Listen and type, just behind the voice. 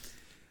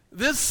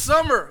This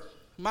summer,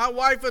 my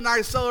wife and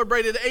I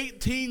celebrated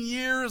 18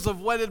 years of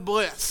wedded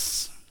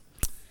bliss.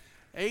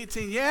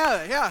 18,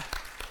 yeah.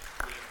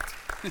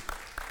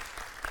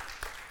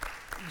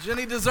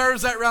 Jenny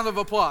deserves that round of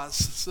applause.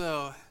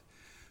 So,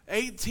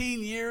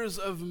 18 years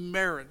of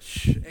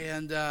marriage,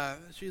 and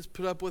she's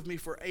put up with me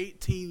for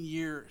 18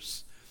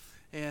 years.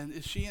 And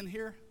is she in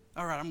here?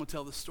 All right, I'm going to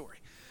tell this story.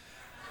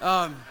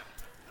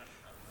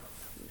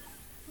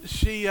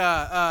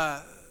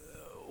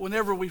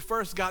 Whenever we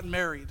first got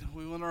married,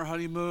 we went on our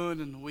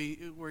honeymoon, and we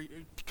were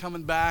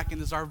coming back,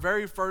 and it's our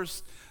very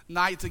first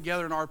night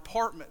together in our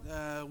apartment.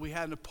 We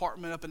had an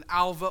apartment up in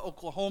Alva,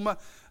 Oklahoma.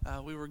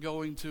 We were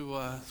going to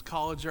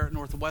college there at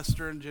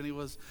Northwestern. Jenny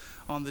was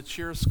on the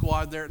cheer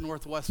squad there at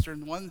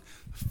Northwestern. One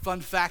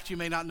fun fact you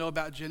may not know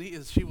about Jenny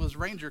is she was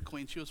Ranger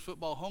Queen. She was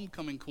football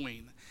homecoming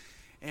queen.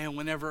 And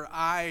whenever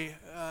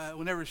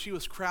she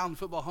was crowned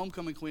football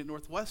homecoming queen at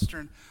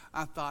Northwestern,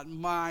 I thought,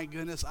 my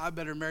goodness, I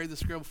better marry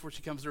this girl before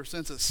she comes to her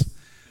senses,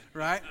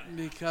 right?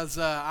 Because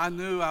I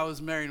knew I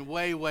was marrying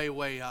way, way,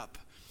 way up.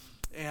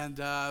 And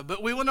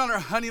but we went on our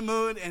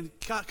honeymoon and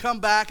come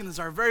back, and it's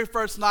our very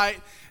first night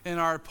in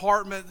our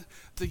apartment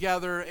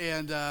together,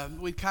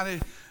 and we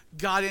kind of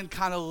got in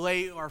kind of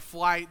late. Our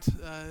flight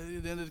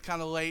it ended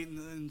kind of late,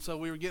 and so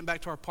we were getting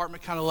back to our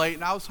apartment kind of late,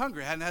 and I was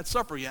hungry. I hadn't had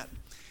supper yet.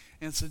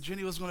 And so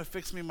Jenny was going to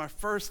fix me my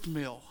first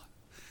meal,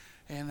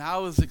 and I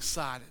was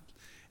excited.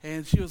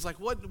 And she was like,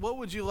 what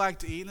would you like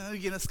to eat? And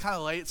again, it's kind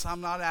of late, so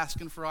I'm not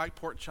asking for like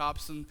pork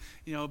chops and,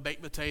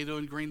 baked potato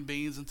and green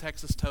beans and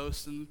Texas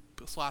toast and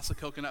a slice of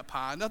coconut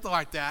pie, nothing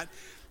like that.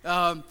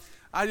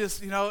 I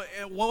just,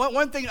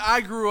 one thing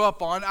I grew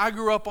up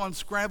on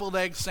scrambled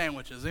egg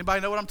sandwiches. Anybody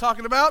know what I'm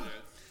talking about?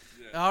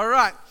 Yes. All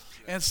right.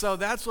 And so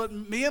that's what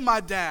me and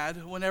my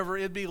dad, whenever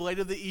it'd be late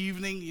in the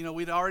evening,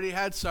 we'd already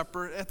had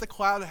supper. At the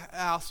Cloud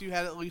House, you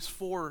had at least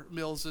 4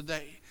 meals a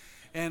day.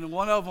 And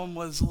one of them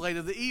was late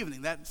in the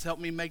evening. That's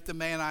helped me make the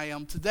man I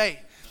am today.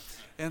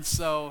 And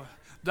so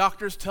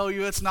doctors tell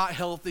you it's not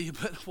healthy,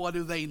 but what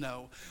do they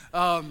know?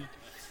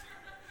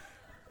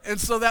 And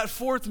so that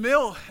 4th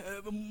meal,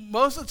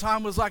 most of the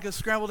time, was like a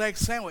scrambled egg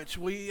sandwich.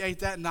 We ate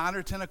that 9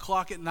 or 10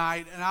 o'clock at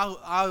night, and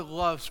I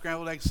love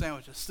scrambled egg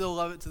sandwiches. Still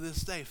love it to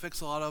this day. Fix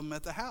a lot of them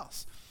at the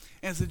house.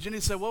 And so Jenny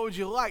said, what would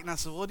you like? And I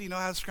said, well, do you know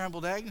how to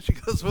scrambled egg? And she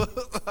goes, well,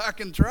 I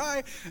can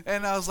try.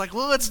 And I was like,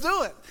 well, let's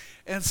do it.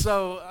 And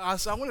so I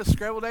said, I want a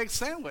scrambled egg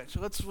sandwich.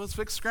 Let's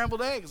fix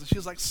scrambled eggs. And she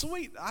was like,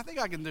 sweet, I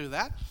think I can do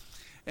that.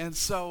 And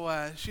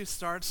so she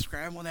starts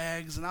scrambling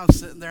eggs, and I was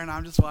sitting there, and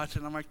I'm just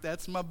watching. I'm like,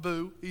 that's my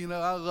boo.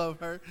 I love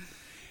her.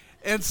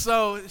 And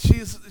so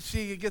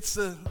she gets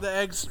the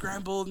eggs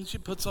scrambled, and she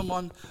puts them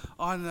on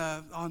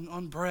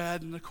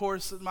bread. And, of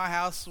course, at my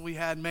house, we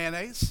had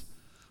mayonnaise,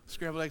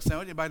 scrambled egg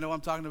sandwich. Anybody know what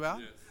I'm talking about?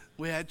 Yes.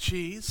 We had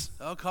cheese.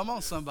 Oh, come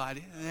on,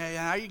 somebody.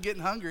 Now you're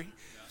getting hungry.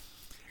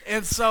 Yeah.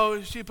 And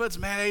so she puts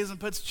mayonnaise and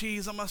puts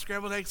cheese on my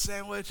scrambled egg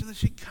sandwich, and then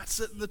she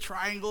cuts it in the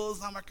triangles.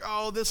 And I'm like,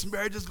 oh, this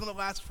marriage is going to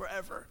last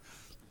forever.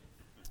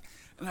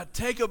 And I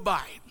take a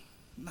bite,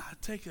 and I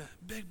take a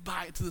big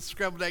bite to the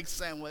scrambled egg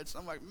sandwich.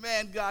 I'm like,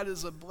 man, God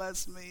has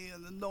blessed me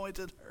and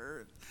anointed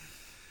her.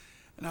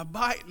 And I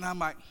bite, and I'm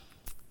like,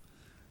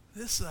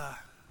 this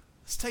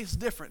tastes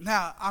different.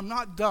 Now, I'm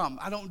not dumb.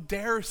 I don't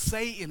dare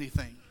say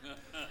anything,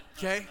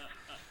 okay?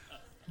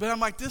 But I'm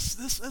like, this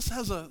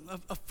has a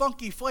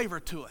funky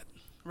flavor to it,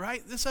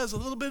 right? This has a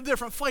little bit of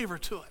different flavor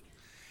to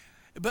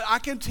it. But I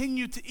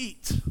continue to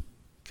eat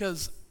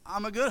because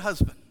I'm a good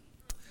husband,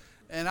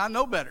 and I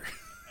know better.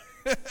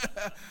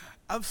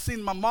 I've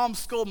seen my mom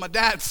scold my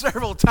dad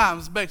several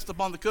times based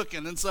upon the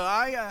cooking, and so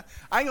I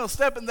ain't gonna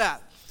step in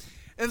that.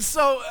 And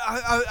so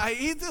I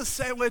eat this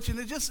sandwich, and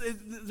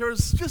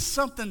there's just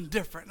something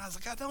different. And I was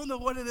like, I don't know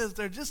what it is.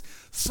 There's just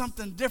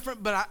something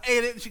different, but I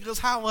ate it, and she goes,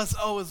 how was?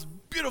 Oh, it's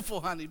beautiful,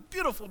 honey,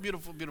 beautiful,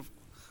 beautiful, beautiful.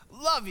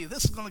 Love you.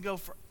 This is gonna go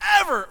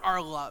forever. Our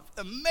love,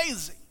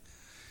 amazing.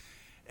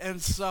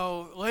 And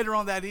so later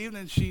on that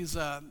evening, she's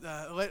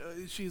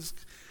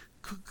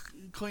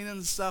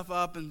cleaning stuff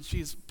up, and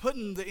she's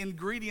putting the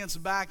ingredients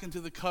back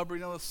into the cupboard,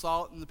 the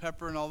salt and the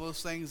pepper and all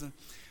those things. And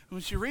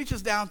when she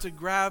reaches down to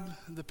grab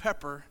the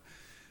pepper,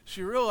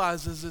 she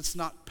realizes it's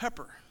not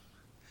pepper.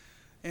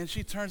 And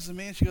she turns to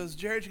me and she goes,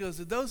 Jared,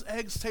 did those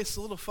eggs taste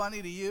a little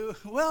funny to you?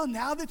 Well,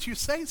 now that you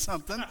say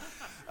something,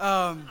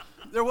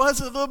 there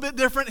was a little bit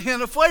different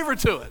hint of flavor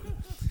to it.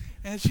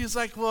 And she's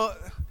like, well,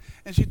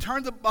 and she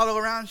turned the bottle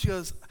around and she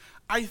goes,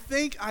 I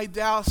think I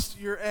doused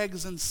your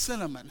eggs in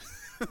cinnamon.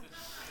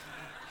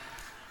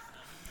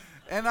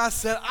 And I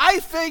said, I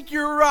think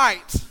you're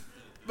right.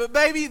 But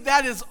baby,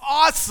 that is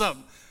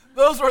awesome.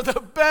 Those were the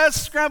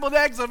best scrambled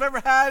eggs I've ever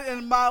had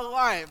in my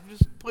life.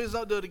 Just please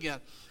don't do it again.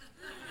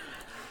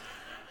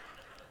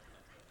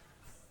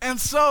 And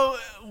so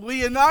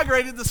we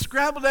inaugurated the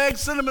scrambled egg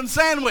cinnamon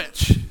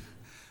sandwich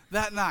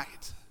that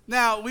night.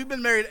 Now, we've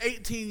been married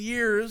 18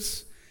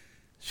 years.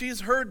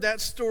 She's heard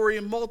that story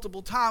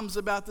multiple times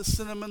about the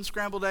cinnamon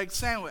scrambled egg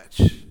sandwich.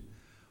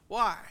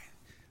 Why?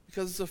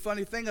 Because it's a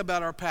funny thing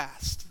about our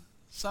past.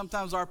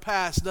 Sometimes our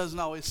past doesn't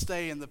always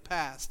stay in the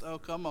past. Oh,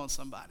 come on,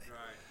 somebody. Right.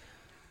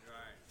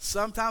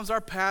 sometimes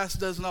our past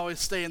doesn't always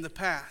stay in the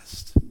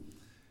past.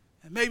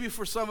 And maybe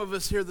for some of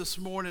us here this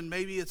morning,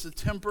 maybe it's a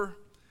temper.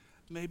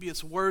 Maybe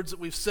it's words that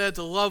we've said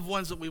to loved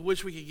ones that we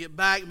wish we could get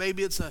back.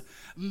 Maybe it's a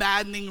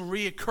maddening,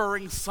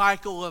 reoccurring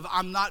cycle of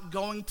I'm not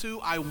going to,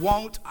 I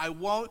won't.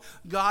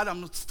 God,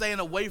 I'm staying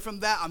away from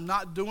that. I'm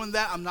not doing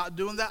that.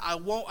 I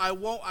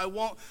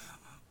won't.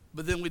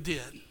 But then we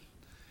did.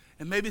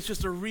 And maybe it's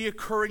just a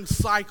reoccurring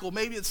cycle.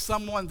 Maybe it's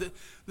someone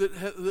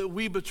that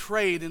we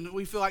betrayed, and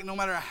we feel like no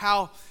matter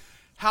how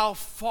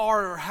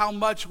far or how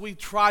much we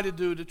try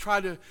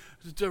to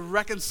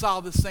reconcile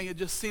this thing, it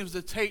just seems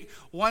to take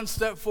one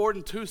step forward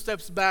and two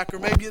steps back. Or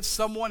maybe it's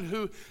someone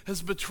who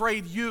has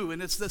betrayed you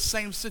and it's the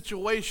same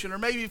situation. Or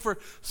maybe for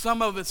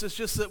some of us, it's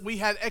just that we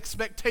had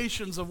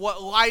expectations of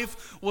what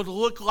life would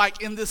look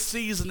like in this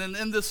season and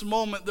in this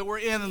moment that we're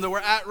in and that we're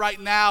at right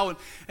now.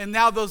 And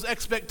now those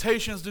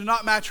expectations do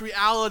not match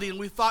reality. And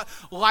we thought,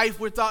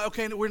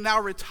 okay, we're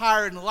now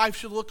retired and life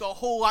should look a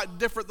whole lot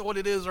different than what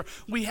it is. Or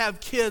we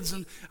have kids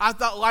and I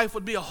thought life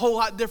would be a whole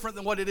lot different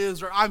than what it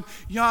is. Or I'm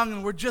young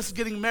and we're just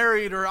getting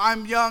married. Or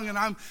I'm young and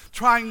I'm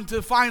trying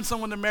to find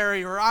someone to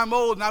marry. Or I'm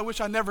old and I wish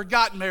I never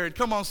got married.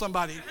 Come on,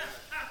 somebody.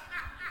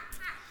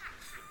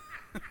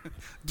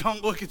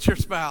 Don't look at your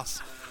spouse.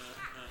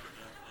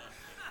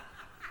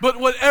 But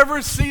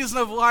whatever season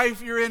of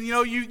life you're in,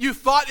 you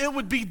thought it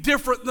would be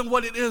different than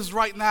what it is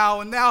right now.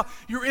 And now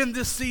you're in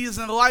this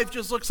season and life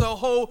just looks a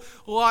whole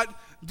lot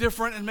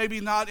different and maybe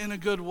not in a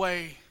good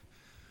way.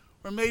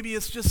 Or maybe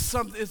it's just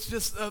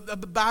a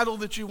battle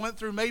that you went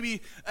through,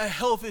 maybe a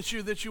health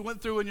issue that you went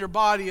through in your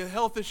body, a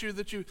health issue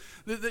that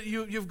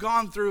you've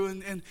gone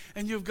through, and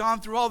you've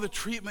gone through all the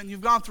treatment, you've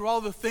gone through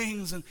all the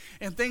things,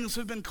 and things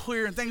have been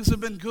clear, and things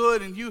have been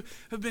good, and you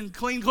have been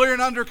clean, clear,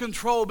 and under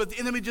control, but the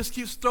enemy just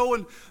keeps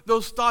throwing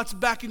those thoughts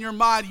back in your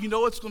mind. You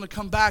know it's going to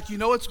come back, you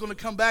know it's going to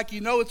come back,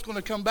 you know it's going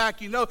to come back,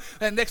 you know,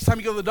 and next time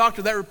you go to the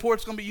doctor, that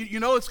report's going to be, you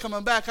know it's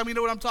coming back. How many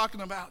know what I'm talking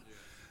about?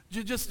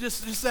 Just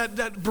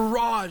that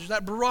barrage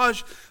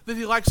that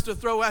he likes to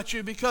throw at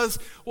you. Because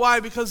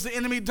why? Because the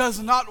enemy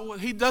doesn't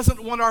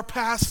want our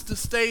past to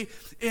stay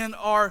in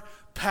our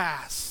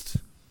past.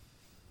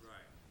 Right.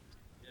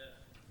 Yes.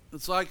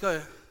 It's like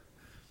in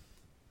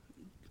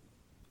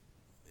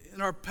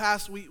our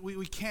past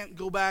we can't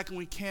go back and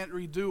we can't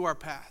redo our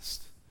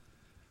past.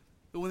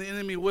 But when the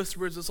enemy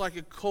whispers, it's like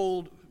a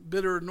cold,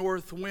 bitter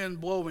north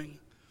wind blowing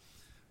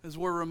as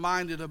we're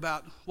reminded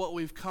about what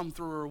we've come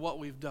through or what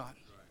we've done.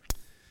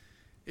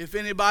 If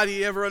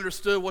anybody ever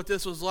understood what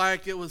this was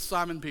like, it was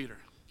Simon Peter.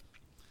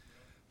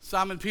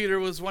 Simon Peter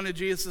was one of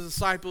Jesus'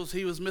 disciples.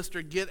 He was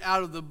Mr. Get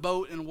out of the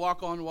boat and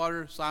walk on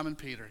water, Simon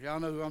Peter.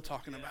 Y'all know who I'm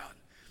talking about.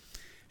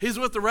 He's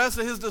with the rest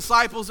of his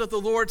disciples at the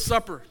Lord's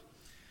Supper.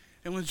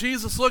 And when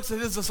Jesus looks at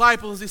his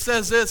disciples, he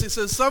says this. He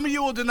says, some of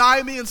you will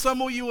deny me and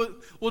some of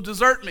you will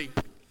desert me.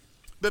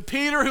 But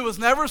Peter, who was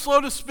never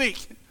slow to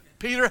speak,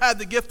 Peter had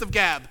the gift of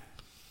gab.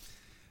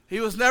 He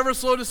was never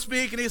slow to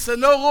speak, and he said,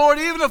 no, Lord,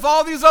 even if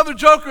all these other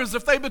jokers,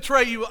 if they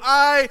betray you,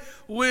 I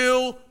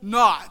will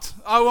not.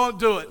 I won't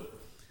do it.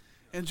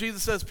 And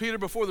Jesus says, Peter,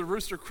 before the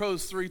rooster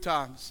crows 3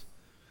 times,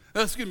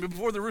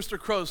 before the rooster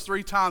crows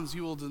 3 times,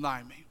 you will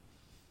deny me.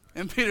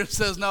 And Peter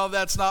says, no,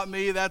 that's not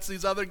me. That's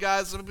these other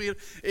guys. It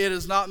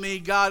is not me.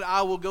 God,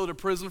 I will go to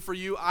prison for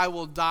you. I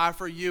will die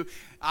for you.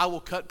 I will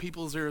cut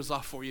people's ears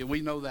off for you. We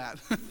know that.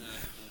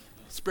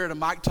 Spirit of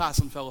Mike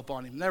Tyson fell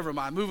upon him. Never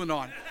mind. Moving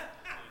on.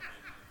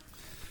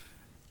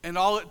 And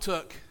all it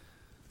took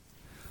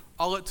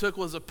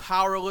was a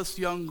powerless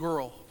young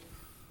girl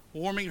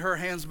warming her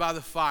hands by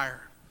the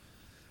fire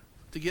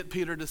to get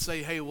Peter to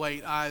say, hey,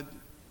 wait, I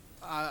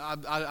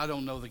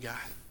don't know the guy.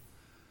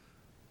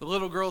 The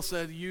little girl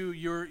said,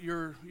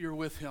 you're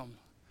with him.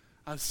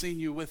 I've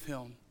seen you with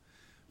him.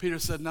 Peter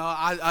said, no,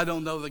 I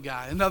don't know the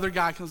guy. Another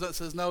guy comes up and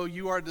says, no,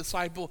 you are a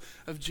disciple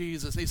of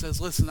Jesus. He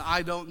says, listen,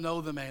 I don't know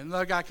the man.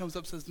 Another guy comes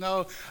up and says,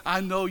 no,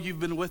 I know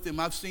you've been with him.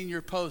 I've seen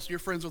your posts. You're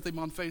friends with him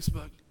on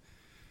Facebook.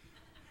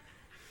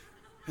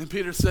 And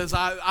Peter says,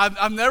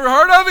 I've never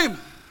heard of him.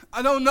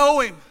 I don't know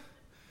him.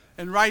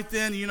 And right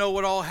then, you know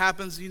what all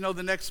happens? You know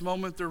the next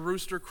moment the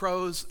rooster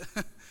crows.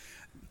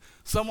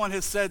 Someone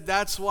has said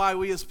that's why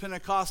we as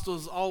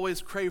Pentecostals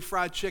always crave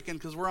fried chicken,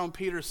 because we're on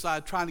Peter's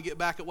side trying to get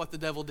back at what the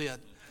devil did.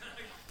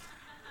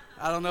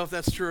 I don't know if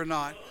that's true or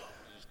not.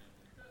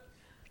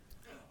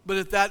 But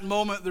at that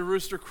moment, the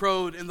rooster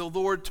crowed and the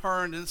Lord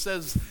turned. And it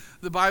says,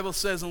 the Bible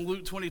says in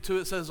Luke 22,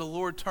 it says the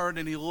Lord turned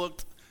and he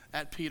looked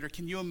at Peter.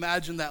 Can you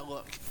imagine that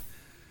look?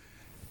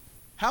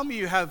 How many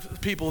of you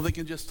have people that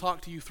can just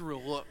talk to you through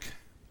a look?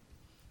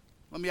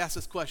 Let me ask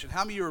this question.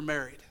 How many of you are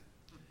married?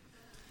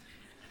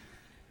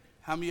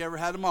 How many of you ever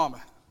had a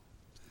mama?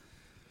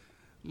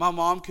 My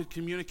mom could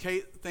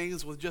communicate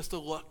things with just a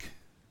look.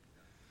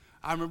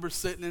 I remember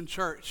sitting in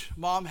church.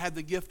 Mom had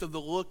the gift of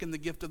the look and the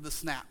gift of the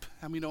snap.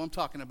 How many know what I'm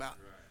talking about?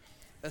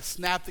 A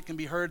snap that can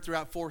be heard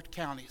throughout 4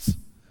 counties.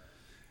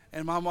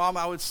 And my mom,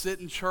 I would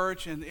sit in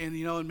church, and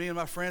me and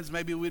my friends,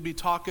 maybe we'd be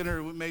talking,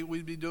 or maybe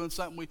we'd be doing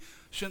something we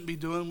shouldn't be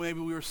doing. Maybe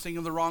we were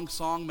singing the wrong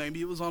song. Maybe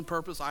it was on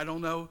purpose. I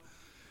don't know.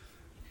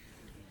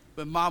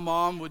 But my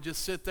mom would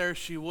just sit there.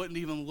 She wouldn't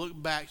even look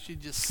back.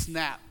 She'd just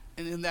snap.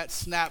 And in that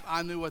snap,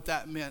 I knew what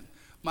that meant.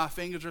 My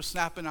fingers are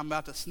snapping. I'm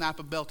about to snap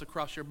a belt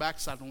across your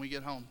backside when we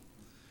get home.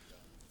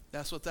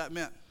 That's what that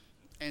meant.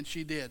 And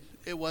she did.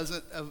 It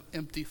wasn't an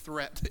empty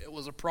threat. It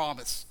was a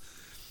promise.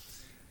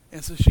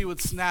 And so she would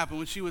snap. And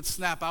when she would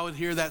snap, I would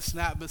hear that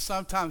snap. But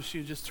sometimes she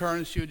would just turn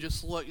and she would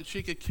just look. And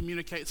she could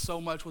communicate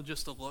so much with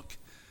just a look.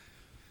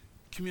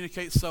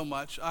 Communicate so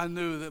much. I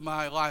knew that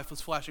my life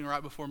was flashing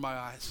right before my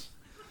eyes.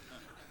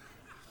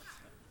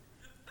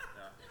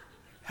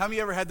 How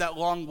many ever had that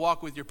long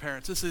walk with your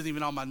parents? This isn't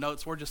even on my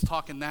notes. We're just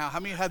talking now. How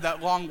many had that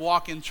long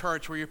walk in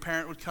church where your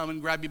parent would come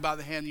and grab you by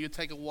the hand and you'd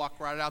take a walk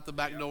right out the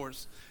back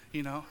doors,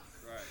 you know?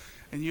 Right.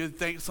 And you'd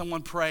think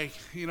someone pray,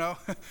 you know?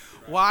 Right.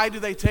 Why do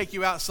they take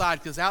you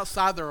outside? Because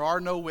outside there are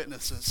no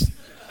witnesses.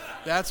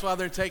 That's why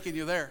they're taking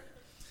you there.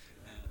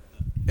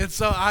 And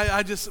so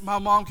my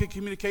mom can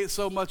communicate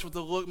so much with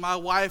the look. My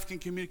wife can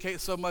communicate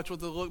so much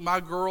with the look. My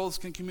girls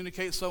can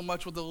communicate so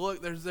much with the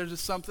look. There's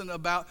just something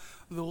about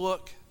the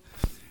look.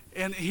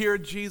 And here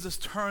Jesus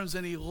turns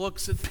and he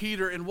looks at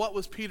Peter. And what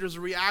was Peter's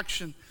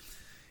reaction?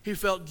 He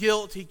felt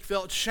guilt. He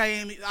felt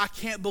shame. I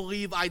can't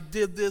believe I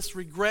did this.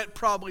 Regret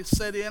probably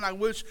set in. I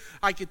wish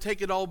I could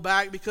take it all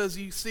back, because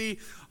you see,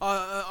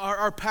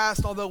 our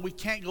past, although we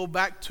can't go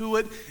back to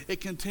it, it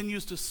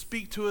continues to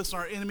speak to us.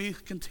 Our enemy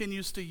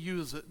continues to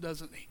use it,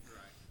 doesn't he?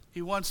 Right.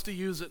 He wants to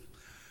use it.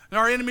 And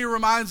our enemy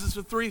reminds us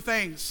of three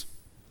things.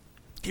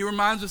 He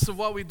reminds us of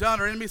what we've done.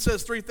 Our enemy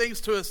says three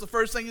things to us. The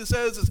first thing he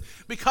says is,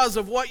 because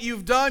of what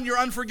you've done, you're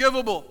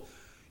unforgivable.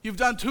 You've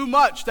done too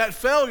much. That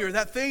failure,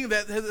 that thing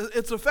that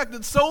it's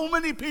affected so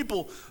many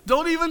people.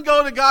 Don't even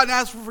go to God and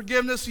ask for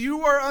forgiveness.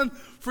 You are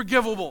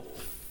unforgivable.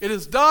 It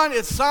is done.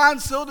 It's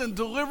signed, sealed, and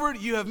delivered.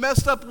 You have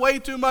messed up way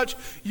too much.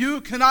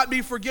 You cannot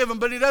be forgiven.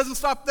 But he doesn't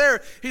stop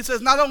there. He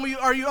says, not only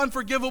are you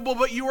unforgivable,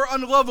 but you are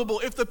unlovable.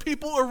 If the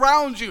people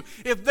around you,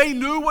 if they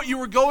knew what you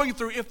were going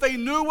through, if they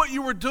knew what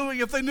you were doing,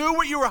 if they knew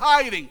what you were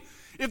hiding,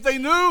 if they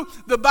knew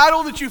the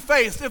battle that you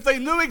faced, if they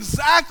knew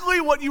exactly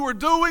what you were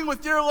doing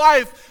with your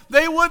life,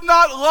 they would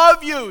not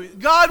love you.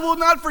 God will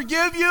not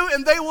forgive you,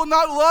 and they will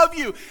not love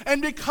you. And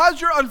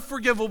because you're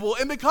unforgivable,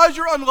 and because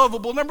you're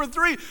unlovable, number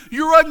three,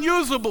 you're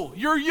unusable.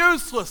 You're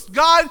useless.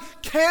 God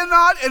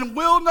cannot and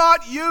will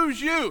not use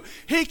you.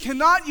 He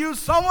cannot use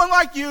someone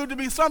like you to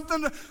be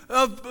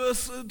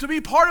to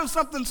be part of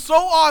something so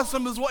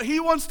awesome as what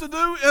he wants to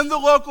do in the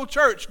local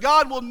church.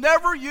 God will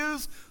never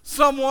use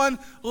someone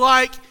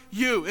like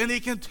you. And he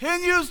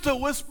continues to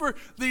whisper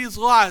these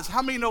lies.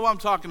 How many know what I'm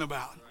talking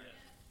about?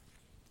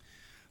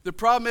 The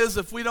problem is,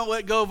 if we don't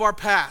let go of our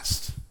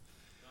past,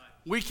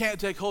 we can't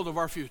take hold of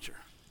our future.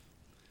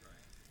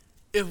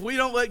 If we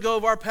don't let go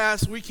of our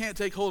past, we can't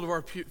take hold of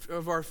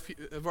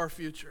our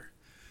future.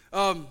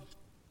 Over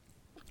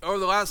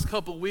the last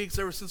couple of weeks,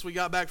 ever since we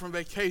got back from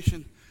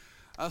vacation,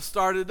 I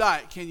started a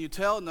diet. Can you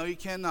tell? No, you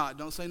cannot.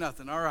 Don't say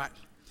nothing. All right.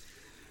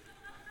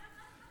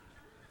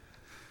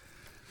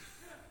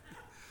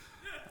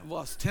 I've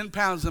lost 10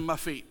 pounds in my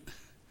feet.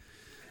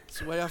 That's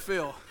the way I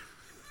feel.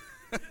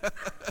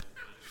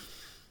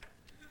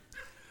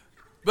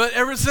 But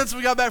ever since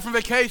we got back from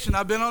vacation,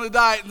 I've been on a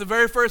diet, and the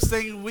very first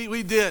thing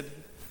we did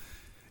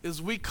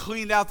is we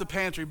cleaned out the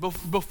pantry.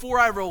 Before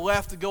I ever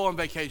left to go on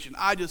vacation,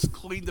 I just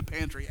cleaned the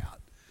pantry out.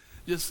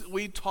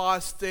 We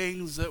tossed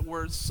things that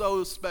were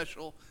so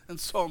special and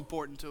so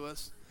important to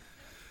us.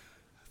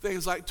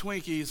 Things like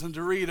Twinkies and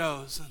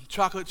Doritos and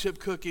chocolate chip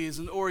cookies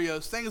and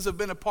Oreos. Things have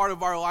been a part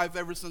of our life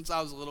ever since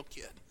I was a little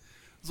kid.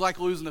 It's like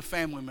losing a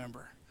family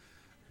member.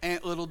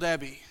 Aunt Little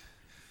Debbie.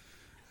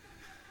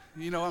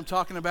 You know what I'm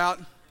talking about?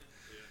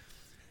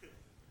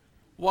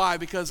 Why?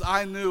 Because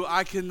I knew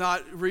I could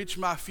not reach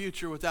my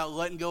future without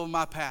letting go of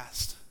my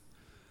past.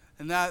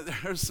 And that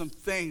there's some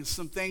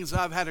things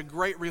I've had a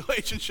great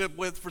relationship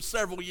with for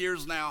several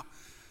years now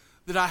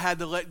that I had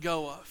to let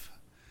go of.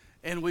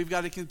 And we've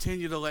got to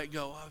continue to let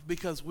go of,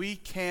 because we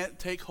can't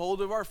take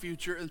hold of our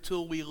future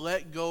until we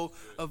let go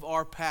of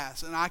our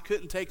past. And I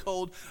couldn't take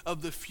hold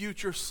of the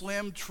future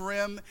slim,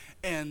 trim,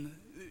 and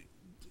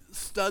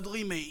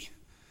studly me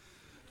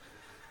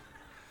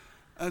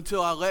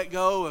until I let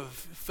go of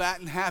fat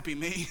and happy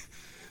me.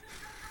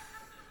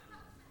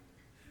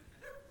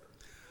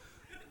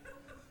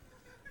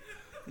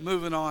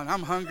 Moving on.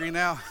 I'm hungry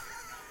now.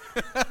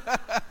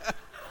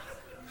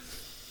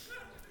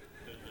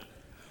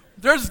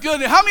 There's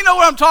good. How many know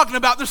what I'm talking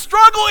about? The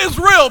struggle is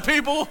real,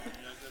 people. Yes,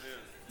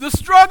 it is. The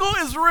struggle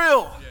is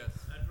real. Yes.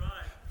 That's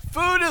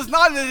right. Food is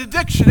not an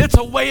addiction. It's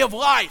a way of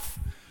life.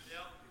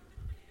 Yep.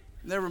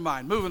 Never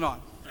mind. Moving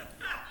on.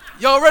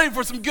 Y'all ready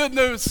for some good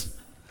news?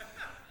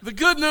 The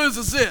good news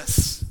is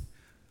this.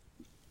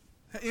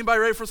 Anybody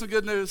ready for some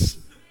good news?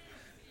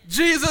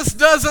 Jesus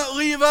doesn't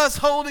leave us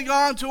holding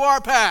on to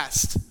our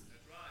past.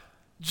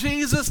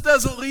 Jesus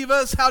doesn't leave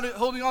us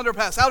holding on to our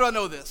past. How do I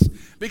know this?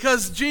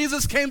 Because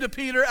Jesus came to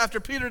Peter after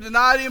Peter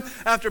denied him,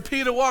 after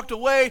Peter walked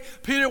away.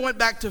 Peter went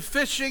back to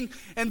fishing,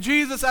 and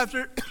Jesus,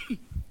 after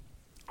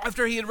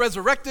After he had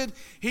resurrected,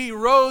 he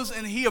rose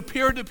and he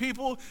appeared to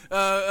people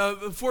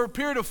for a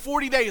period of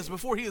 40 days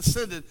before he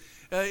ascended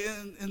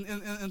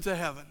into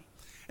heaven.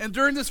 And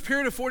during this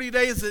period of 40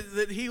 days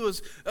that he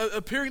was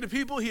appearing to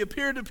people, he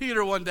appeared to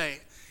Peter one day.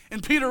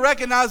 And Peter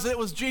recognized that it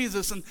was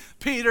Jesus. And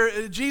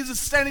Jesus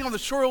standing on the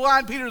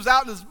shoreline, Peter's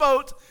out in his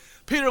boat.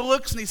 Peter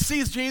looks and he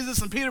sees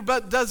Jesus, and Peter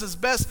does his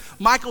best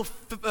Michael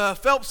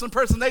Phelps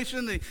impersonation,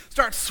 and he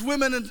starts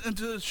swimming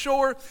into the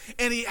shore.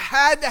 And he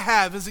had to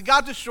have, as he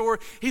got to shore,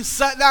 he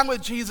sat down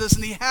with Jesus,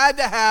 and he had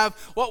to have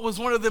what was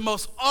one of the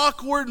most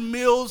awkward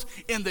meals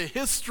in the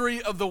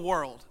history of the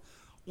world.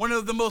 One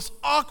of the most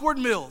awkward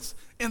meals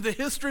in the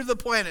history of the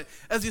planet,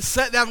 as he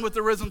sat down with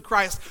the risen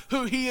Christ,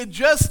 who he had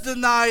just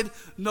denied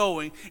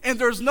knowing. And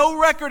there's no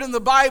record in the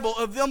Bible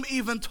of them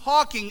even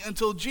talking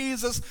until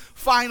Jesus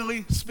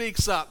finally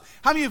speaks up.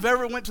 How many of you have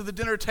ever went to the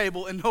dinner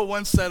table and no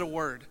one said a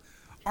word?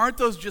 Aren't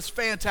those just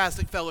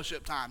fantastic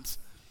fellowship times,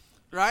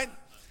 right?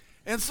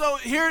 And so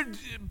here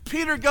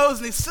Peter goes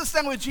and he sits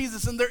down with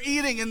Jesus, and they're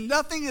eating and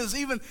nothing is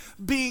even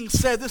being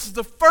said. This is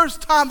the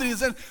first time that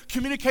he's in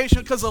communication,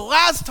 because the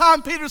last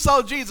time Peter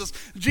saw Jesus,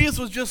 Jesus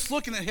was just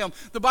looking at him.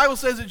 The Bible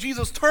says that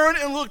Jesus turned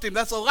and looked at him.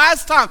 That's the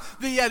last time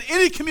that he had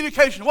any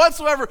communication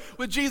whatsoever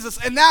with Jesus.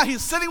 And now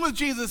he's sitting with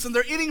Jesus and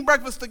they're eating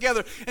breakfast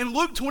together. In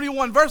Luke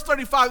 21, verse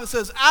 35, it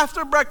says,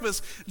 after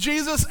breakfast,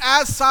 Jesus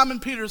asked Simon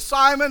Peter,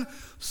 Simon,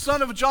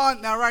 son of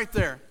John. Now right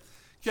there,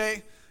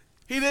 okay?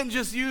 He didn't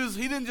just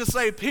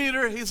say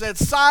Peter. He said,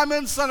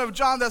 Simon, son of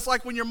John. That's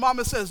like when your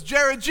mama says,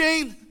 Jared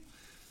Jean.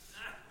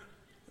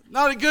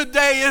 Not a good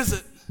day, is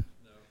it?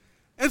 No.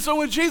 And so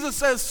when Jesus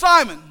says,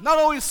 Simon, not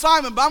only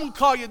Simon, but I'm going to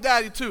call you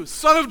daddy too,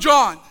 son of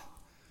John.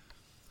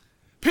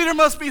 Peter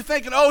must be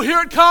thinking, oh, here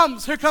it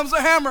comes. Here comes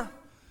the hammer.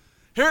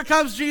 Here it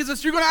comes,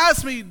 Jesus. You're going to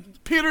ask me,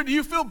 Peter, do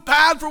you feel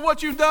bad for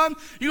what you've done?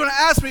 You're going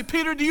to ask me,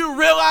 Peter, do you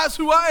realize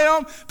who I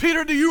am?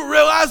 Peter, do you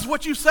realize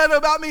what you said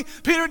about me?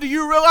 Peter, do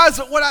you realize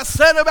that what I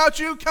said about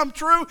you come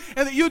true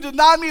and that you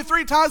denied me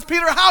 3 times?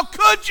 Peter, how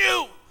could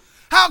you?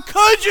 How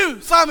could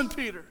you, Simon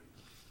Peter?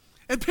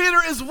 And Peter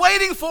is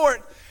waiting for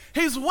it.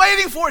 He's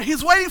waiting for it.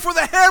 He's waiting for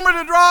the hammer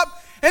to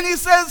drop. And he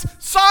says,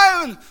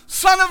 Simon,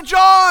 son of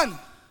John,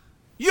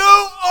 you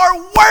are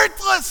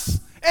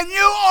worthless and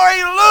you are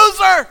a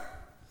loser.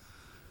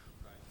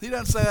 He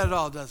doesn't say that at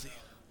all, does he?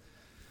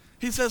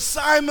 He says,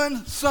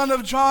 Simon, son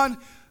of John,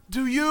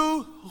 do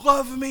you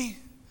love me?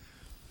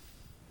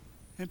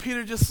 And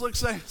Peter just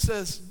looks at him and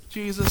says,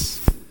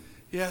 Jesus,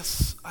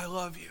 yes, I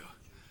love you.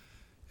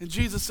 And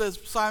Jesus says,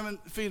 Simon,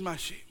 feed my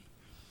sheep.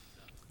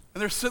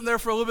 And they're sitting there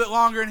for a little bit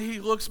longer, and he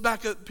looks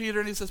back at Peter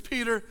and he says,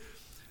 Peter,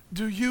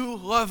 do you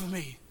love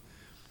me?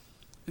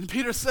 And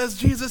Peter says,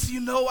 Jesus,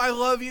 you know I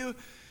love you.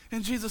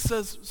 And Jesus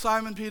says,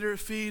 Simon, Peter,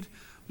 feed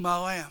my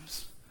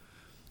lambs.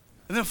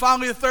 And then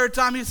finally, the third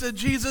time, he said,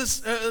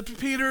 Jesus,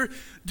 Peter,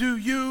 do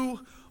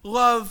you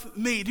love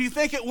me? Do you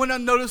think it went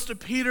unnoticed to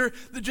Peter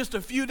that just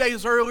a few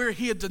days earlier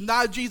he had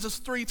denied Jesus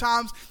 3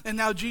 times, and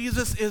now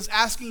Jesus is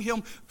asking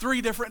him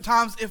 3 different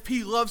times if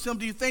he loves him?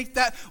 Do you think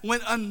that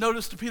went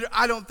unnoticed to Peter?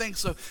 I don't think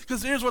so.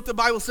 Because here's what the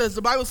Bible says.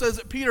 The Bible says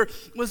that Peter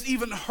was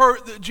even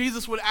hurt that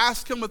Jesus would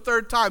ask him a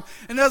 3rd time.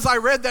 And as I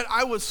read that,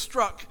 I was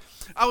struck.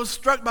 I was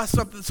struck by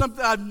something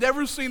I've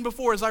never seen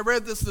before as I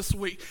read this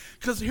week.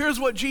 Because here's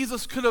what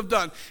Jesus could have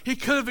done. He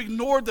could have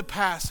ignored the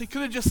past. He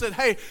could have just said,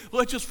 hey,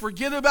 let's just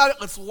forget about it.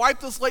 Let's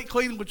wipe the slate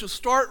clean. Let's just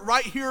start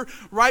right here,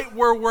 right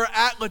where we're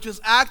at. Let's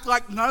just act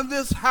like none of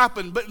this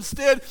happened. But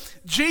instead,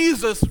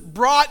 Jesus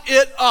brought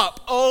it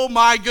up. Oh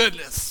my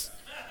goodness.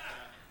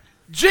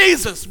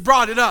 Jesus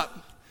brought it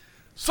up.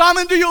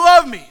 Simon, do you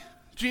love me?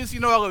 Jesus,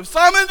 you know I love you.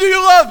 Simon, do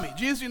you love me?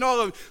 Jesus, you know I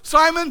love you.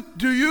 Simon,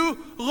 do you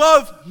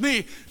love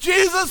me?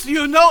 Jesus,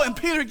 you know. And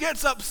Peter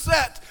gets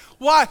upset.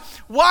 Why?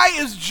 Why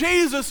is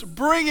Jesus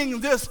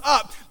bringing this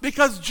up?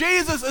 Because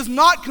Jesus is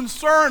not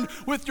concerned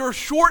with your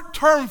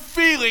short-term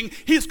feeling.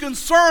 He's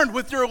concerned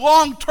with your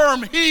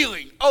long-term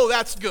healing. Oh,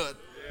 that's good.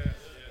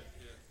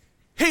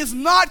 He's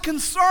not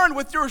concerned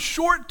with your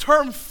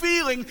short-term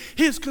feeling.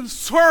 He's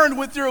concerned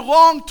with your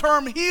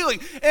long-term healing.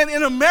 And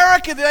in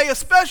America today,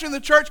 especially in the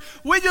church,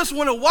 we just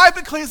want to wipe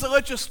it clean, so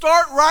let you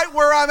start right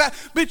where I'm at.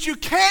 But you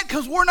can't,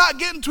 because we're not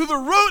getting to the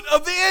root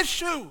of the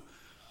issue.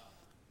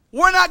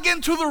 We're not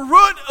getting to the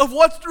root of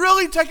what's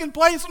really taking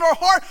place in our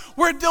heart.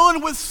 We're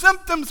dealing with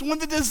symptoms when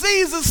the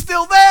disease is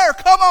still there.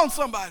 Come on,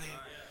 somebody.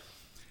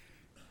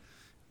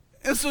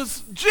 And so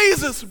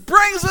Jesus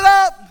brings it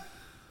up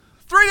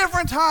 3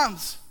 different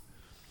times.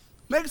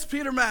 Makes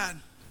Peter mad.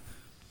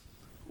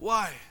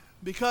 Why?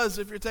 Because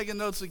if you're taking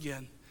notes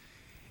again,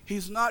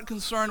 he's not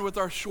concerned with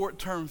our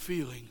short-term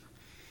feeling.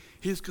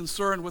 He's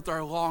concerned with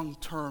our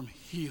long-term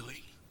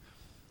healing.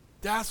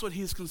 That's what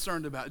he's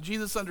concerned about.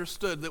 Jesus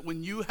understood that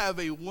when you have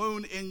a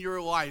wound in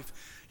your life,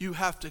 you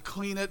have to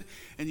clean it,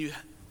 and you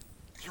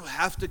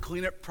have to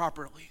clean it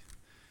properly.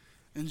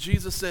 And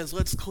Jesus says,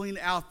 let's clean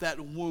out that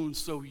wound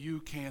so you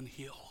can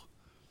heal.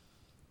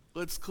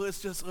 Let's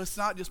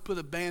not just put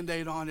a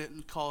Band-Aid on it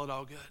and call it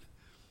all good.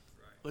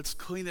 Let's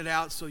clean it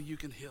out so you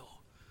can heal.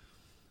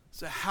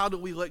 So how do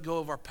we let go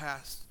of our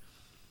past?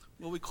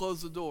 Well, we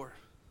close the door.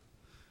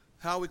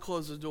 how we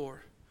close the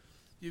door.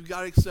 You've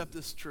got to accept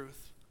this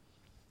truth.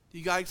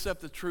 You got to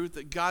accept the truth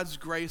that God's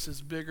grace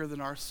is bigger than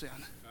our sin.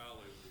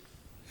 Hallelujah.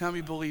 How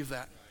many believe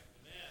that?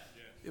 Right.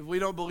 If we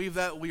don't believe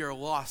that, we are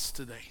lost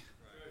today.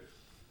 Right.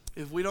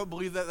 If we don't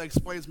believe that, that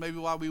explains maybe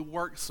why we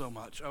work so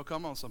much. Oh,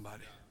 come on,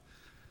 somebody.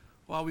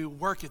 Why we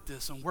work at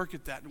this and work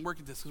at that and work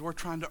at this, because we're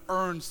trying to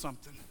earn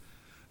something.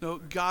 No,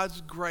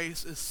 God's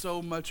grace is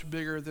so much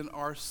bigger than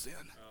our sin.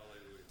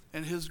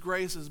 And his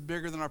grace is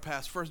bigger than our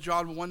past. 1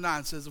 John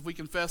 1:9 says, if we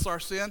confess our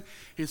sin,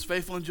 he's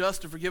faithful and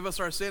just to forgive us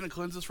our sin and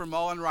cleanse us from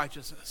all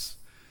unrighteousness.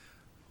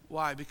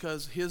 Why?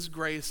 Because his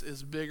grace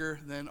is bigger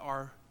than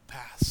our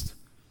past.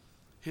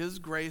 His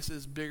grace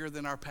is bigger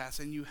than our past,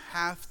 and you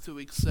have to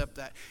accept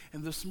that.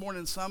 And this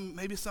morning,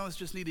 maybe some of us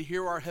just need to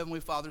hear our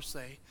Heavenly Father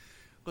say,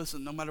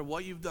 listen, no matter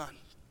what you've done,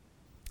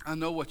 I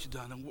know what you've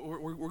done, and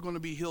we're going to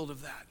be healed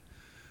of that.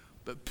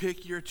 But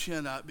pick your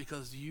chin up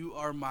because you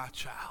are my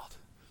child.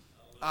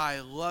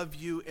 I love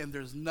you, and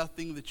there's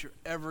nothing that you're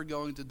ever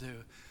going to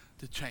do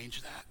to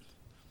change that.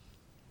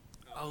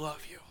 I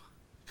love you.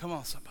 Come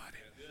on, somebody.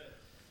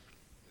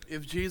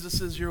 If Jesus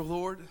is your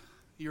Lord,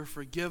 you're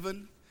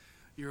forgiven,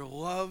 you're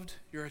loved,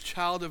 you're a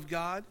child of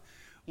God.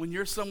 When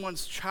you're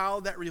someone's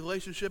child, that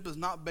relationship is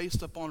not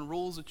based upon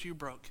rules that you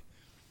broke.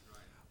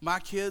 My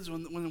kids,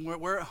 when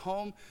we're at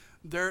home,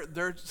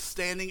 they're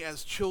standing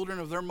as children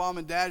of their mom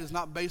and dad is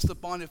not based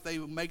upon if they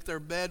make their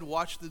bed,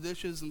 wash the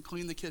dishes, and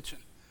clean the kitchen.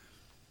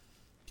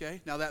 Okay,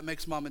 now that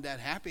makes mom and dad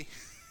happy.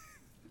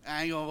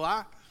 I ain't gonna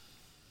lie.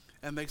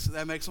 That makes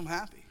them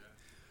happy.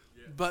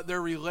 Yeah. But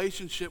their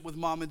relationship with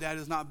mom and dad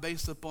is not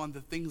based upon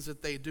the things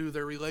that they do.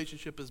 Their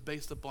relationship is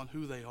based upon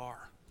who they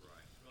are.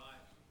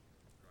 Right.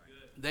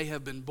 They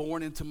have been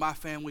born into my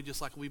family just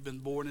like we've been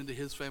born into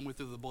his family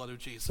through the blood of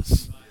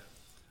Jesus. Right.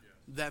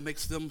 Yeah. That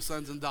makes them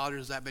sons and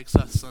daughters. That makes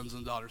us sons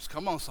and daughters.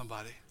 Come on,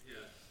 somebody. Yeah.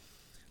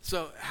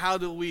 So how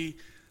do we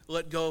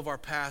let go of our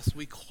past?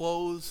 We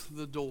close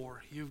the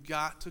door. You've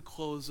got to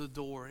close the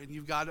door, and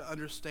you've got to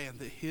understand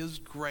that his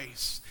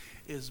grace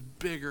is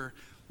bigger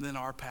than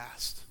our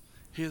past.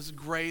 His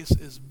grace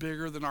is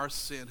bigger than our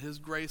sin. His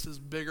grace is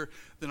bigger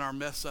than our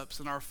mess ups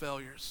and our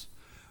failures.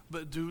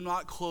 But do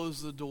not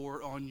close the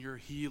door on your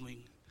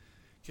healing.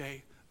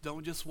 Okay?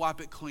 Don't just wipe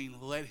it clean.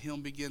 Let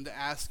him begin to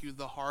ask you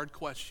the hard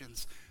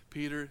questions.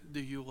 Peter, do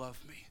you love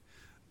me?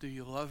 Do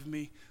you love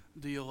me?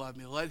 Do you love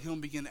me? Let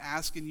him begin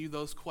asking you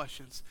those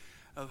questions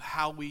of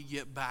how we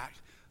get back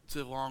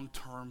to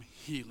long-term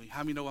healing.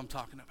 How many know what I'm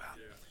talking about?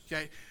 Yeah.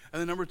 Okay? And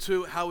then number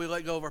 2, how we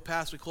let go of our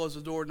past, we close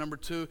the door. Number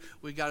 2,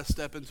 we got to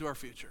step into our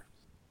future.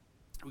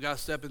 We got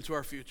to step into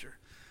our future.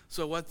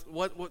 So what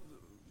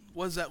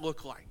does that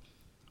look like?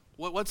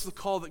 What's the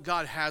call that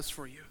God has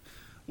for you?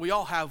 We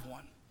all have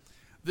one.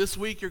 This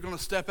week, you're going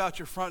to step out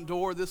your front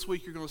door. This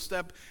week, you're going to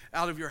step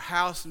out of your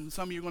house, and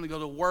some of you are going to go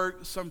to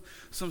work. Some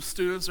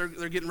students, they're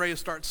getting ready to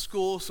start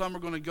school. Some are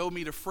going to go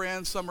meet a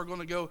friend. Some are going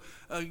to go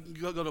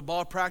to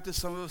ball practice.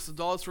 Some of us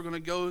adults, we're going to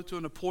go to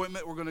an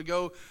appointment. We're going to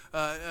go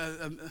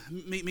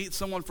meet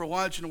someone for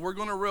lunch, and we're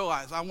going to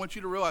realize, I want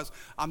you to realize,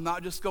 I'm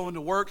not just going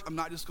to work. I'm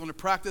not just going to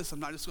practice. I'm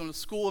not just going to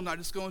school. I'm not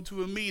just going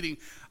to a meeting.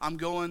 I'm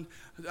going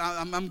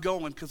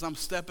because I'm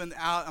stepping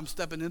out. I'm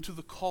stepping into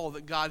the call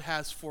that God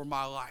has for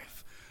my life.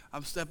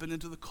 I'm stepping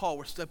into the call.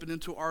 We're stepping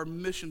into our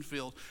mission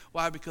field.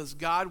 Why? Because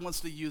God wants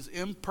to use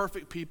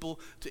imperfect people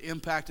to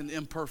impact an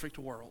imperfect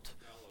world.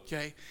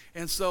 Okay?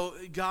 And so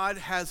God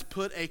has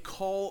put a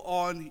call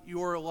on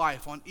your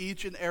life, on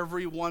each and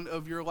every one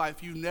of your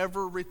life. You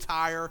never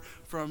retire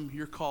from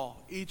your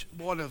call, each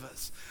one of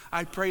us.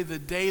 I pray the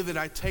day that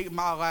I take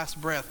my last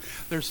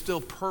breath, there's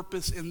still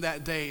purpose in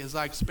that day as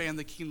I expand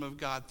the kingdom of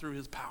God through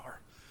his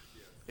power.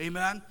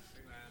 Amen? Amen.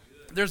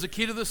 There's a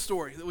key to this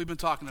story that we've been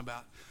talking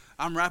about.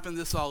 I'm wrapping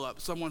this all up.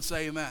 Someone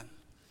say amen.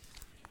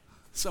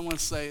 Someone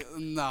say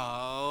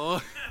no.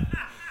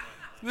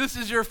 This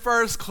is your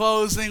first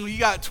closing. You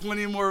got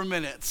 20 more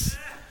minutes.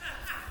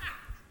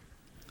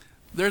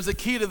 There's a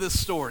key to this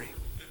story.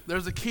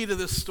 There's a key to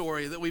this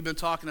story that we've been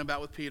talking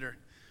about with Peter.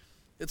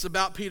 It's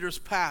about Peter's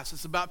past.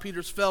 It's about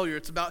Peter's failure.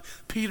 It's about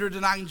Peter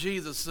denying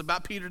Jesus. It's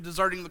about Peter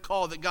deserting the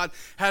call that God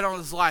had on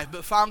his life.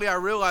 But finally I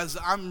realized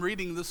that I'm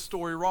reading this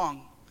story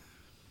wrong.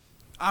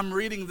 I'm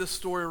reading this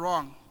story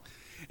wrong.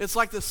 It's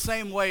like the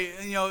same way,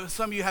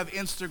 some of you have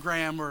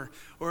Instagram or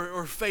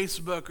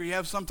Facebook, or you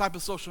have some type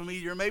of social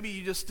media, or maybe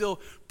you just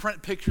still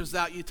print pictures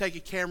out. You take a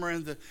camera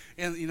and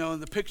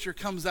the picture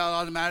comes out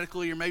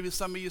automatically, or maybe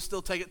some of you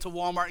still take it to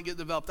Walmart and get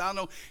developed. I don't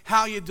know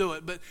how you do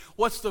it, but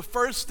what's the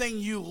first thing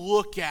you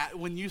look at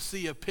when you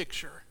see a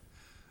picture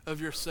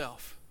of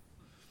yourself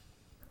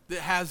that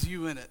has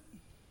you in it?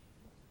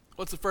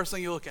 What's the first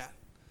thing you look at?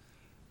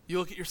 You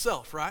look at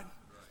yourself, right?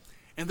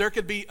 And there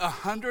could be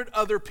 100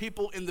 other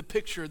people in the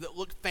picture that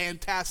look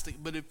fantastic,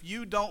 but if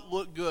you don't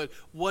look good,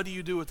 what do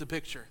you do with the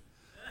picture?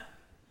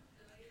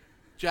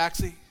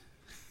 Jaxie?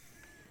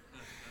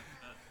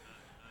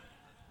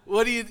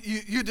 What do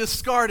you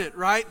discard it,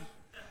 right?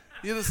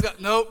 You just got,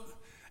 nope.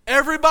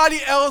 Everybody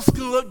else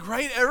can look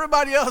great.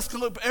 Everybody else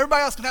can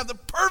have the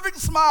perfect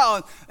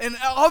smile, and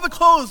all the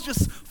clothes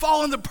just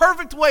fall in the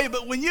perfect way.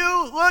 But when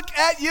you look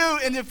at you,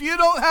 and if you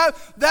don't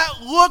have that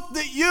look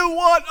that you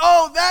want,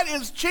 oh, that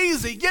is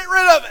cheesy. Get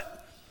rid of it.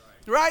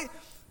 Right?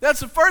 That's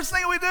the first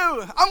thing we do.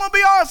 I'm going to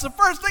be honest, the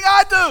first thing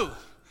I do.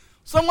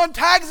 Someone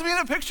tags me in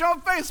a picture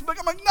on Facebook.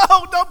 I'm like,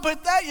 no, don't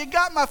put that. You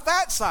got my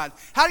fat side.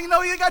 How do you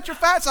know you got your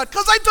fat side?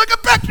 Because I took a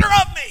picture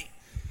of me.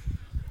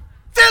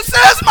 This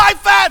is my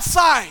fat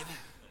side.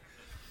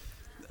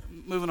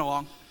 Moving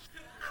along.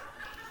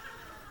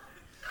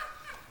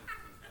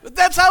 But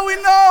that's how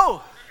we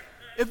know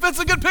if it's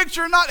a good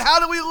picture or not. How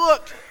do we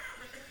look?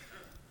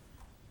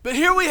 But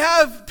here we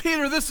have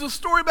Peter. This is a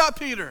story about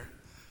Peter.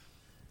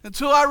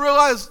 Until I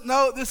realized,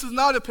 no, this is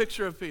not a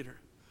picture of Peter.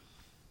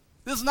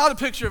 This is not a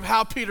picture of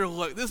how Peter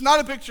looked. This is not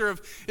a picture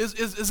of,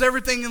 is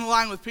everything in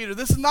line with Peter?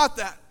 This is not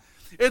that.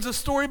 It's a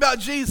story about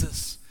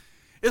Jesus.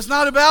 It's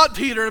not about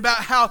Peter, about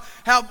how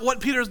what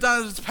Peter's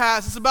done in his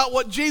past. It's about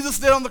what Jesus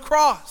did on the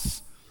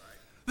cross.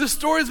 This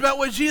story is about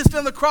what Jesus did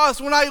on the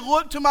cross. When I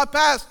look to my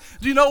past,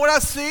 do you know what I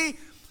see?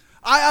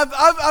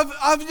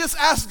 I've just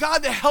asked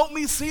God to help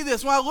me see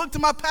this. When I look to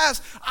my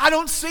past, I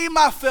don't see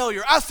my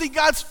failure. I see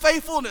God's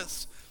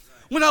faithfulness.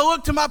 When I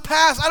look to my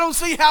past, I don't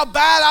see how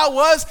bad I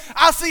was.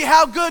 I see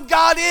how good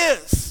God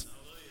is.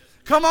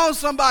 Come on,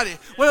 somebody.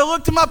 When I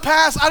look to my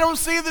past, I don't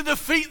see the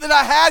defeat that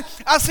I had.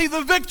 I see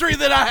the victory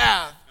that I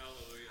have.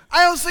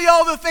 I don't see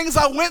all the things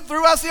I went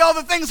through. I see all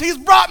the things He's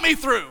brought me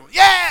through.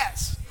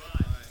 Yes.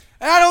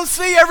 And I don't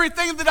see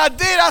everything that I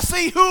did. I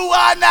see who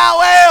I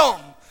now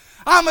am.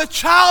 I'm a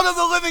child of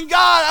the living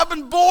God. I've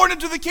been born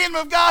into the kingdom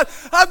of God.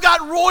 I've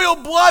got royal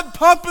blood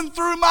pumping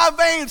through my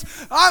veins.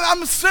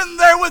 I'm sitting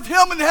there with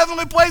Him in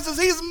heavenly places.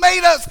 He's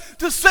made us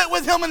to sit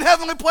with Him in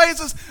heavenly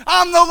places.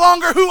 I'm no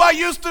longer who I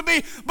used to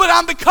be, but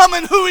I'm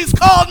becoming who He's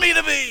called me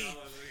to be.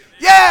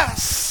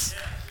 Yes,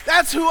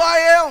 that's who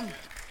I am.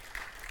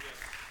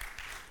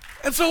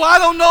 And so I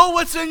don't know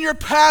what's in your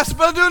past,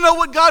 but I do know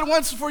what God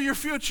wants for your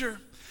future.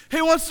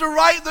 He wants to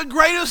write the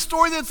greatest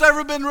story that's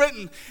ever been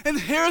written. And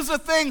here's the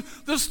thing,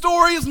 the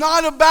story is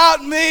not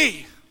about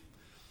me.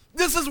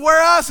 This is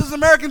where us as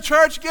American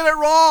church get it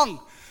wrong.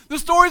 The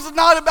story is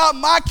not about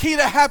my key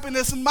to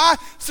happiness and my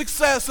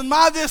success and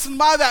my this and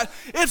my that.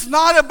 It's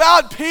not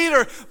about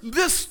Peter.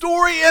 This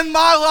story in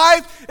my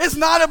life is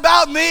not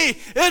about me.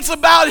 It's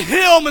about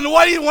Him and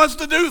what He wants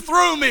to do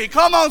through me.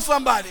 Come on,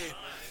 somebody.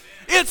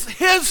 It's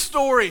His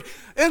story.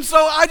 And so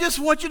I just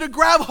want you to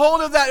grab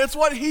hold of that. It's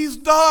what He's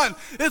done.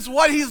 It's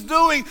what He's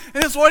doing.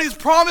 And it's what He's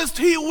promised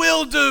He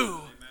will do.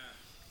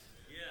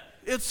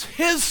 Yeah. It's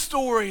His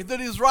story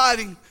that He's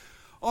writing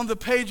on the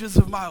pages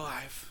of my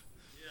life.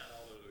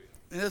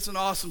 Yeah. And it's an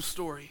awesome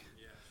story.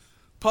 Yeah.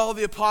 Paul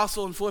the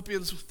Apostle in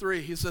Philippians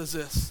 3, he says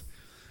this.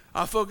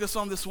 I focus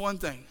on this one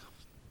thing.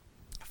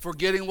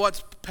 Forgetting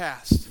what's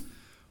past.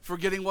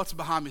 Forgetting what's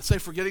behind me. Say,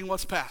 forgetting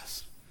what's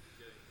past.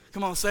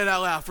 Come on, say it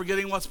out loud.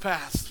 Forgetting what's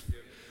past.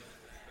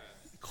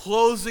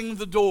 Closing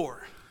the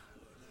door.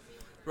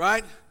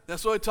 Right?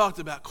 That's what we talked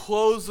about.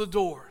 Close the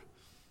door.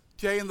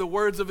 Okay, in the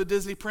words of a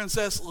Disney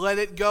princess, let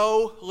it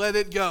go, let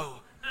it go.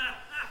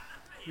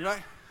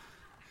 Right?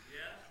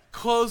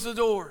 Close the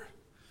door.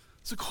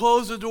 So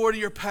close the door to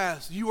your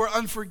past. You are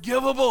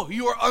unforgivable.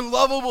 You are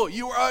unlovable.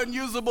 You are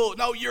unusable.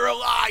 No, you're a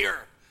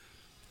liar.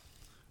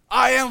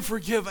 I am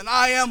forgiven.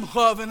 I am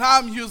loved, and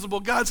I'm usable.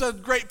 God's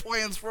had great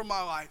plans for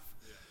my life.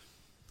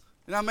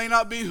 And I may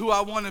not be who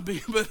I want to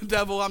be, but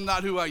devil, I'm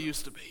not who I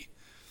used to be.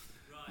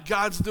 Right.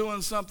 God's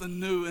doing something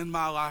new in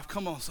my life.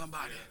 Come on,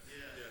 somebody.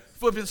 Yeah.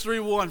 Philippians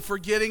 3:1,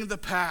 forgetting the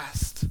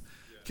past.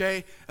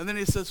 Okay? And then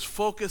he says,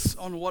 focus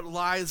on what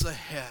lies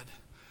ahead.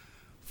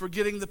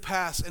 Forgetting the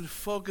past and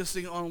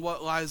focusing on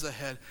what lies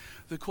ahead.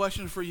 The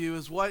question for you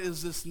is, what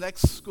is this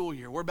next school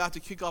year? We're about to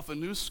kick off a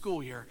new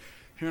school year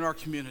here in our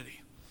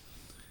community.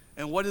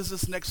 And what is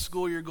this next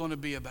school year going to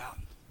be about?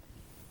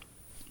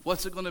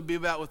 What's it going to be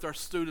about with our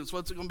students?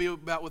 What's it going to be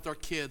about with our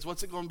kids?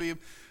 What's it going to be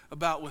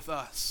about with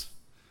us?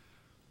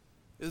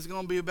 Is it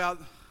going to be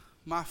about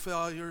my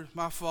failure,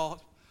 my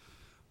fault,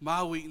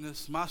 my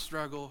weakness, my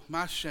struggle,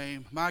 my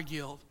shame, my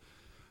guilt,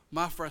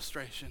 my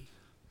frustration?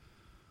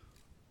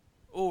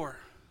 Or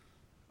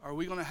are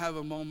we going to have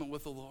a moment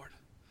with the Lord?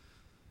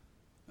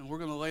 And we're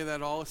going to lay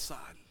that all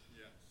aside.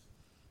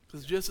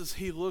 Because just as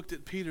He looked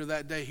at Peter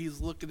that day,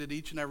 He's looking at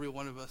each and every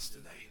one of us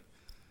today.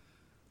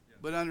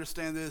 But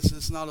understand this,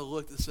 it's not a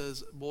look that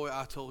says, boy,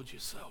 I told you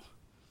so.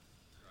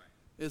 Right.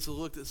 It's a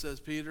look that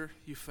says, Peter,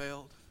 you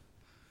failed.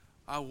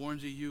 I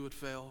warned you you would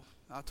fail.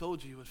 I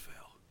told you you would fail.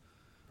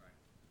 Right.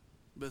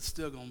 But it's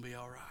still going to be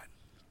all right.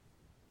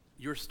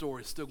 Your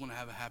story is still going to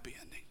have a happy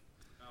ending.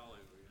 Hallelujah.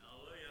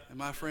 And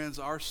my friends,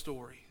 our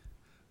story,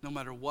 no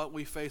matter what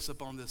we face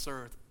upon this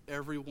earth,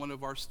 every one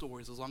of our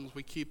stories, as long as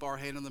we keep our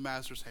hand in the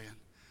Master's hand,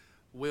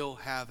 will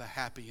have a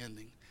happy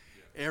ending.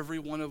 Every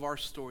one of our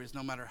stories,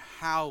 no matter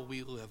how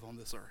we live on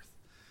this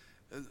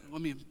earth.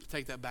 Let me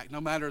take that back. No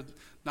matter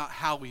not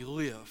how we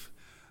live,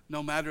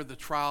 no matter the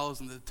trials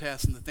and the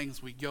tests and the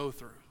things we go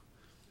through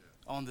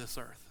on this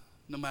earth,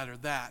 no matter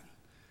that,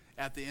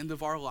 at the end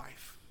of our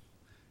life,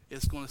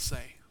 it's going to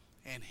say,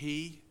 and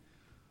he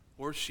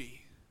or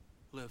she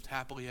lived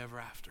happily ever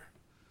after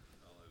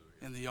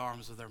in the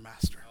arms of their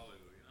master.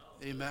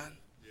 Amen.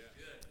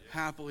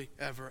 Happily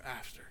ever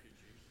after.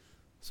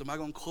 So am I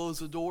going to close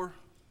the door?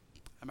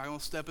 Am I going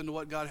to step into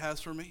what God has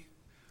for me?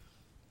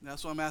 And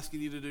that's what I'm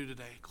asking you to do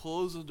today.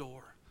 Close the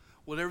door.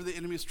 Whatever the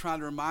enemy is trying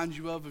to remind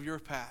you of your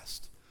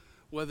past,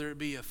 whether it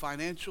be a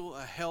financial,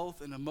 a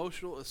health, an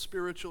emotional, a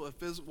spiritual, a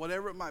physical,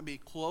 whatever it might be,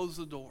 close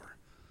the door.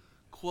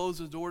 Close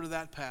the door to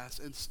that past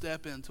and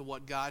step into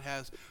what God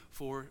has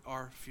for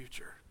our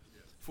future,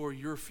 for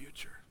your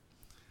future.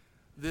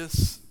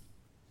 This,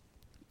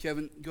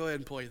 Kevin, go ahead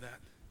and play that.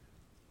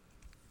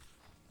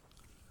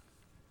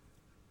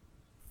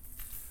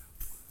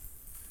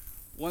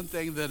 One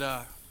thing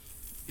that,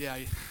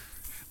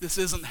 this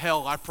isn't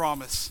hell, I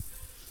promise.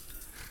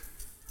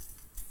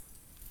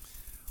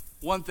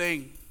 One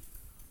thing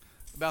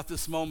about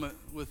this moment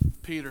with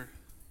Peter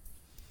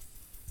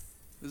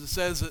is it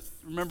says that,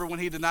 remember when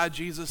he denied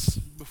Jesus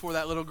before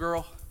that little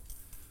girl?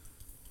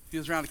 He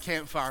was around a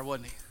campfire,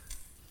 wasn't he?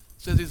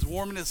 It says he's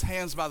warming his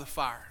hands by the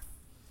fire.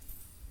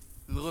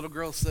 And the little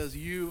girl says,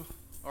 you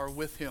are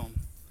with him.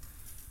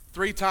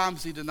 3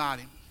 times he denied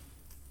him.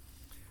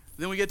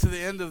 Then we get to the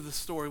end of the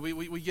story.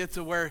 We get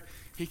to where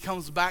he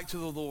comes back to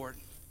the Lord.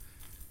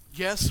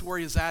 Guess where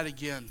he's at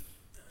again?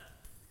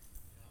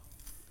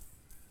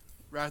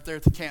 Right there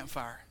at the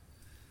campfire.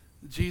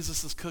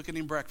 Jesus is cooking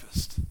him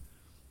breakfast.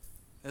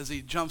 As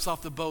he jumps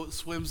off the boat,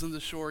 swims in the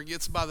shore,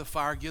 gets by the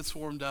fire, gets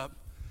warmed up.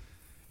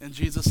 And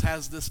Jesus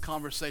has this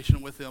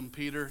conversation with him.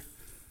 Peter,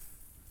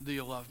 do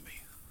you love me?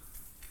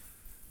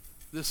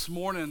 This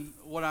morning,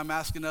 what I'm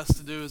asking us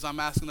to do is I'm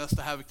asking us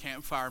to have a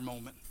campfire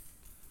moment.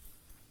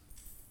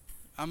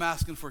 I'm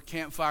asking for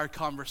campfire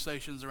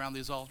conversations around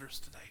these altars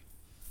today.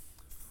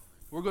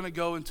 We're going to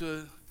go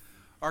into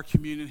our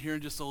communion here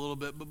in just a little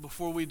bit, but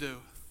before we do,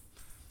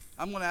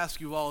 I'm going to ask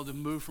you all to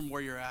move from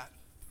where you're at.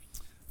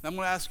 And I'm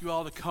going to ask you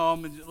all to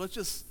come and let's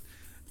just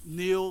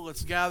kneel,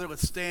 let's gather,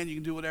 let's stand. You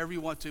can do whatever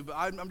you want to, but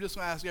I'm just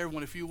going to ask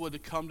everyone if you would to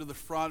come to the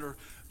front or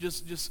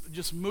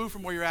just move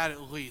from where you're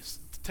at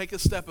least. Take a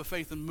step of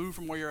faith and move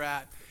from where you're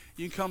at.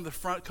 You can come to the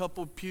front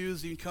couple of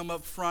pews, you can come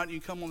up front, you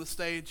can come on the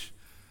stage.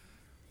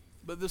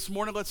 But this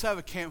morning, let's have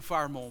a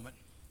campfire moment.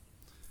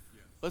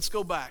 Let's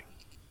go back.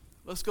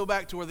 Let's go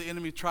back to where the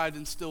enemy tried to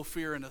instill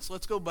fear in us.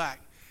 Let's go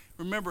back.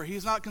 Remember,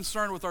 he's not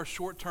concerned with our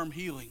short-term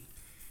healing.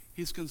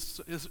 He's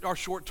our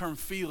short-term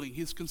feeling.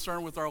 He's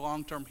concerned with our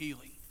long-term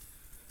healing.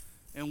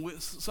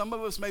 And some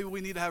of us, maybe we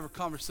need to have a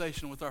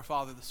conversation with our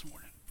Father this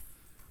morning.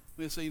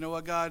 We say, you know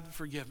what, God,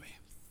 forgive me.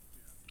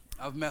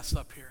 I've messed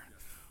up here.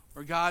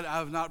 Or God, I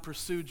have not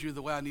pursued you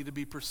the way I need to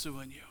be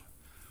pursuing you.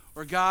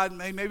 Or God,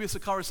 maybe it's a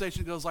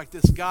conversation that goes like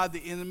this. God,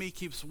 the enemy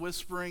keeps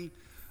whispering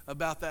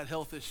about that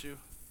health issue.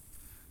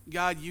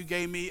 God, you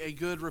gave me a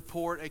good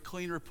report, a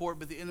clean report,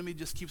 but the enemy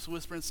just keeps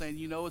whispering, saying,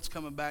 you know it's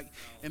coming back.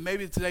 And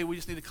maybe today we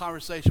just need a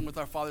conversation with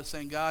our Father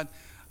saying, God,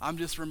 I'm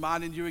just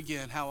reminding you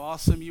again how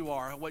awesome you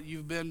are, what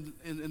you've been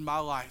in my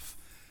life.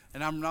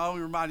 And I'm not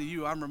only reminding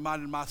you, I'm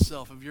reminding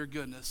myself of your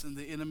goodness, and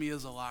the enemy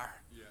is a liar.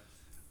 Yes.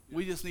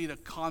 We just need a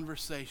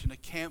conversation, a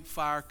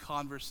campfire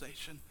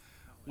conversation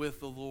with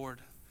the Lord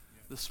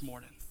this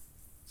morning.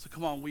 So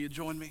come on, will you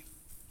join me?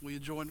 Will you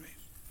join me?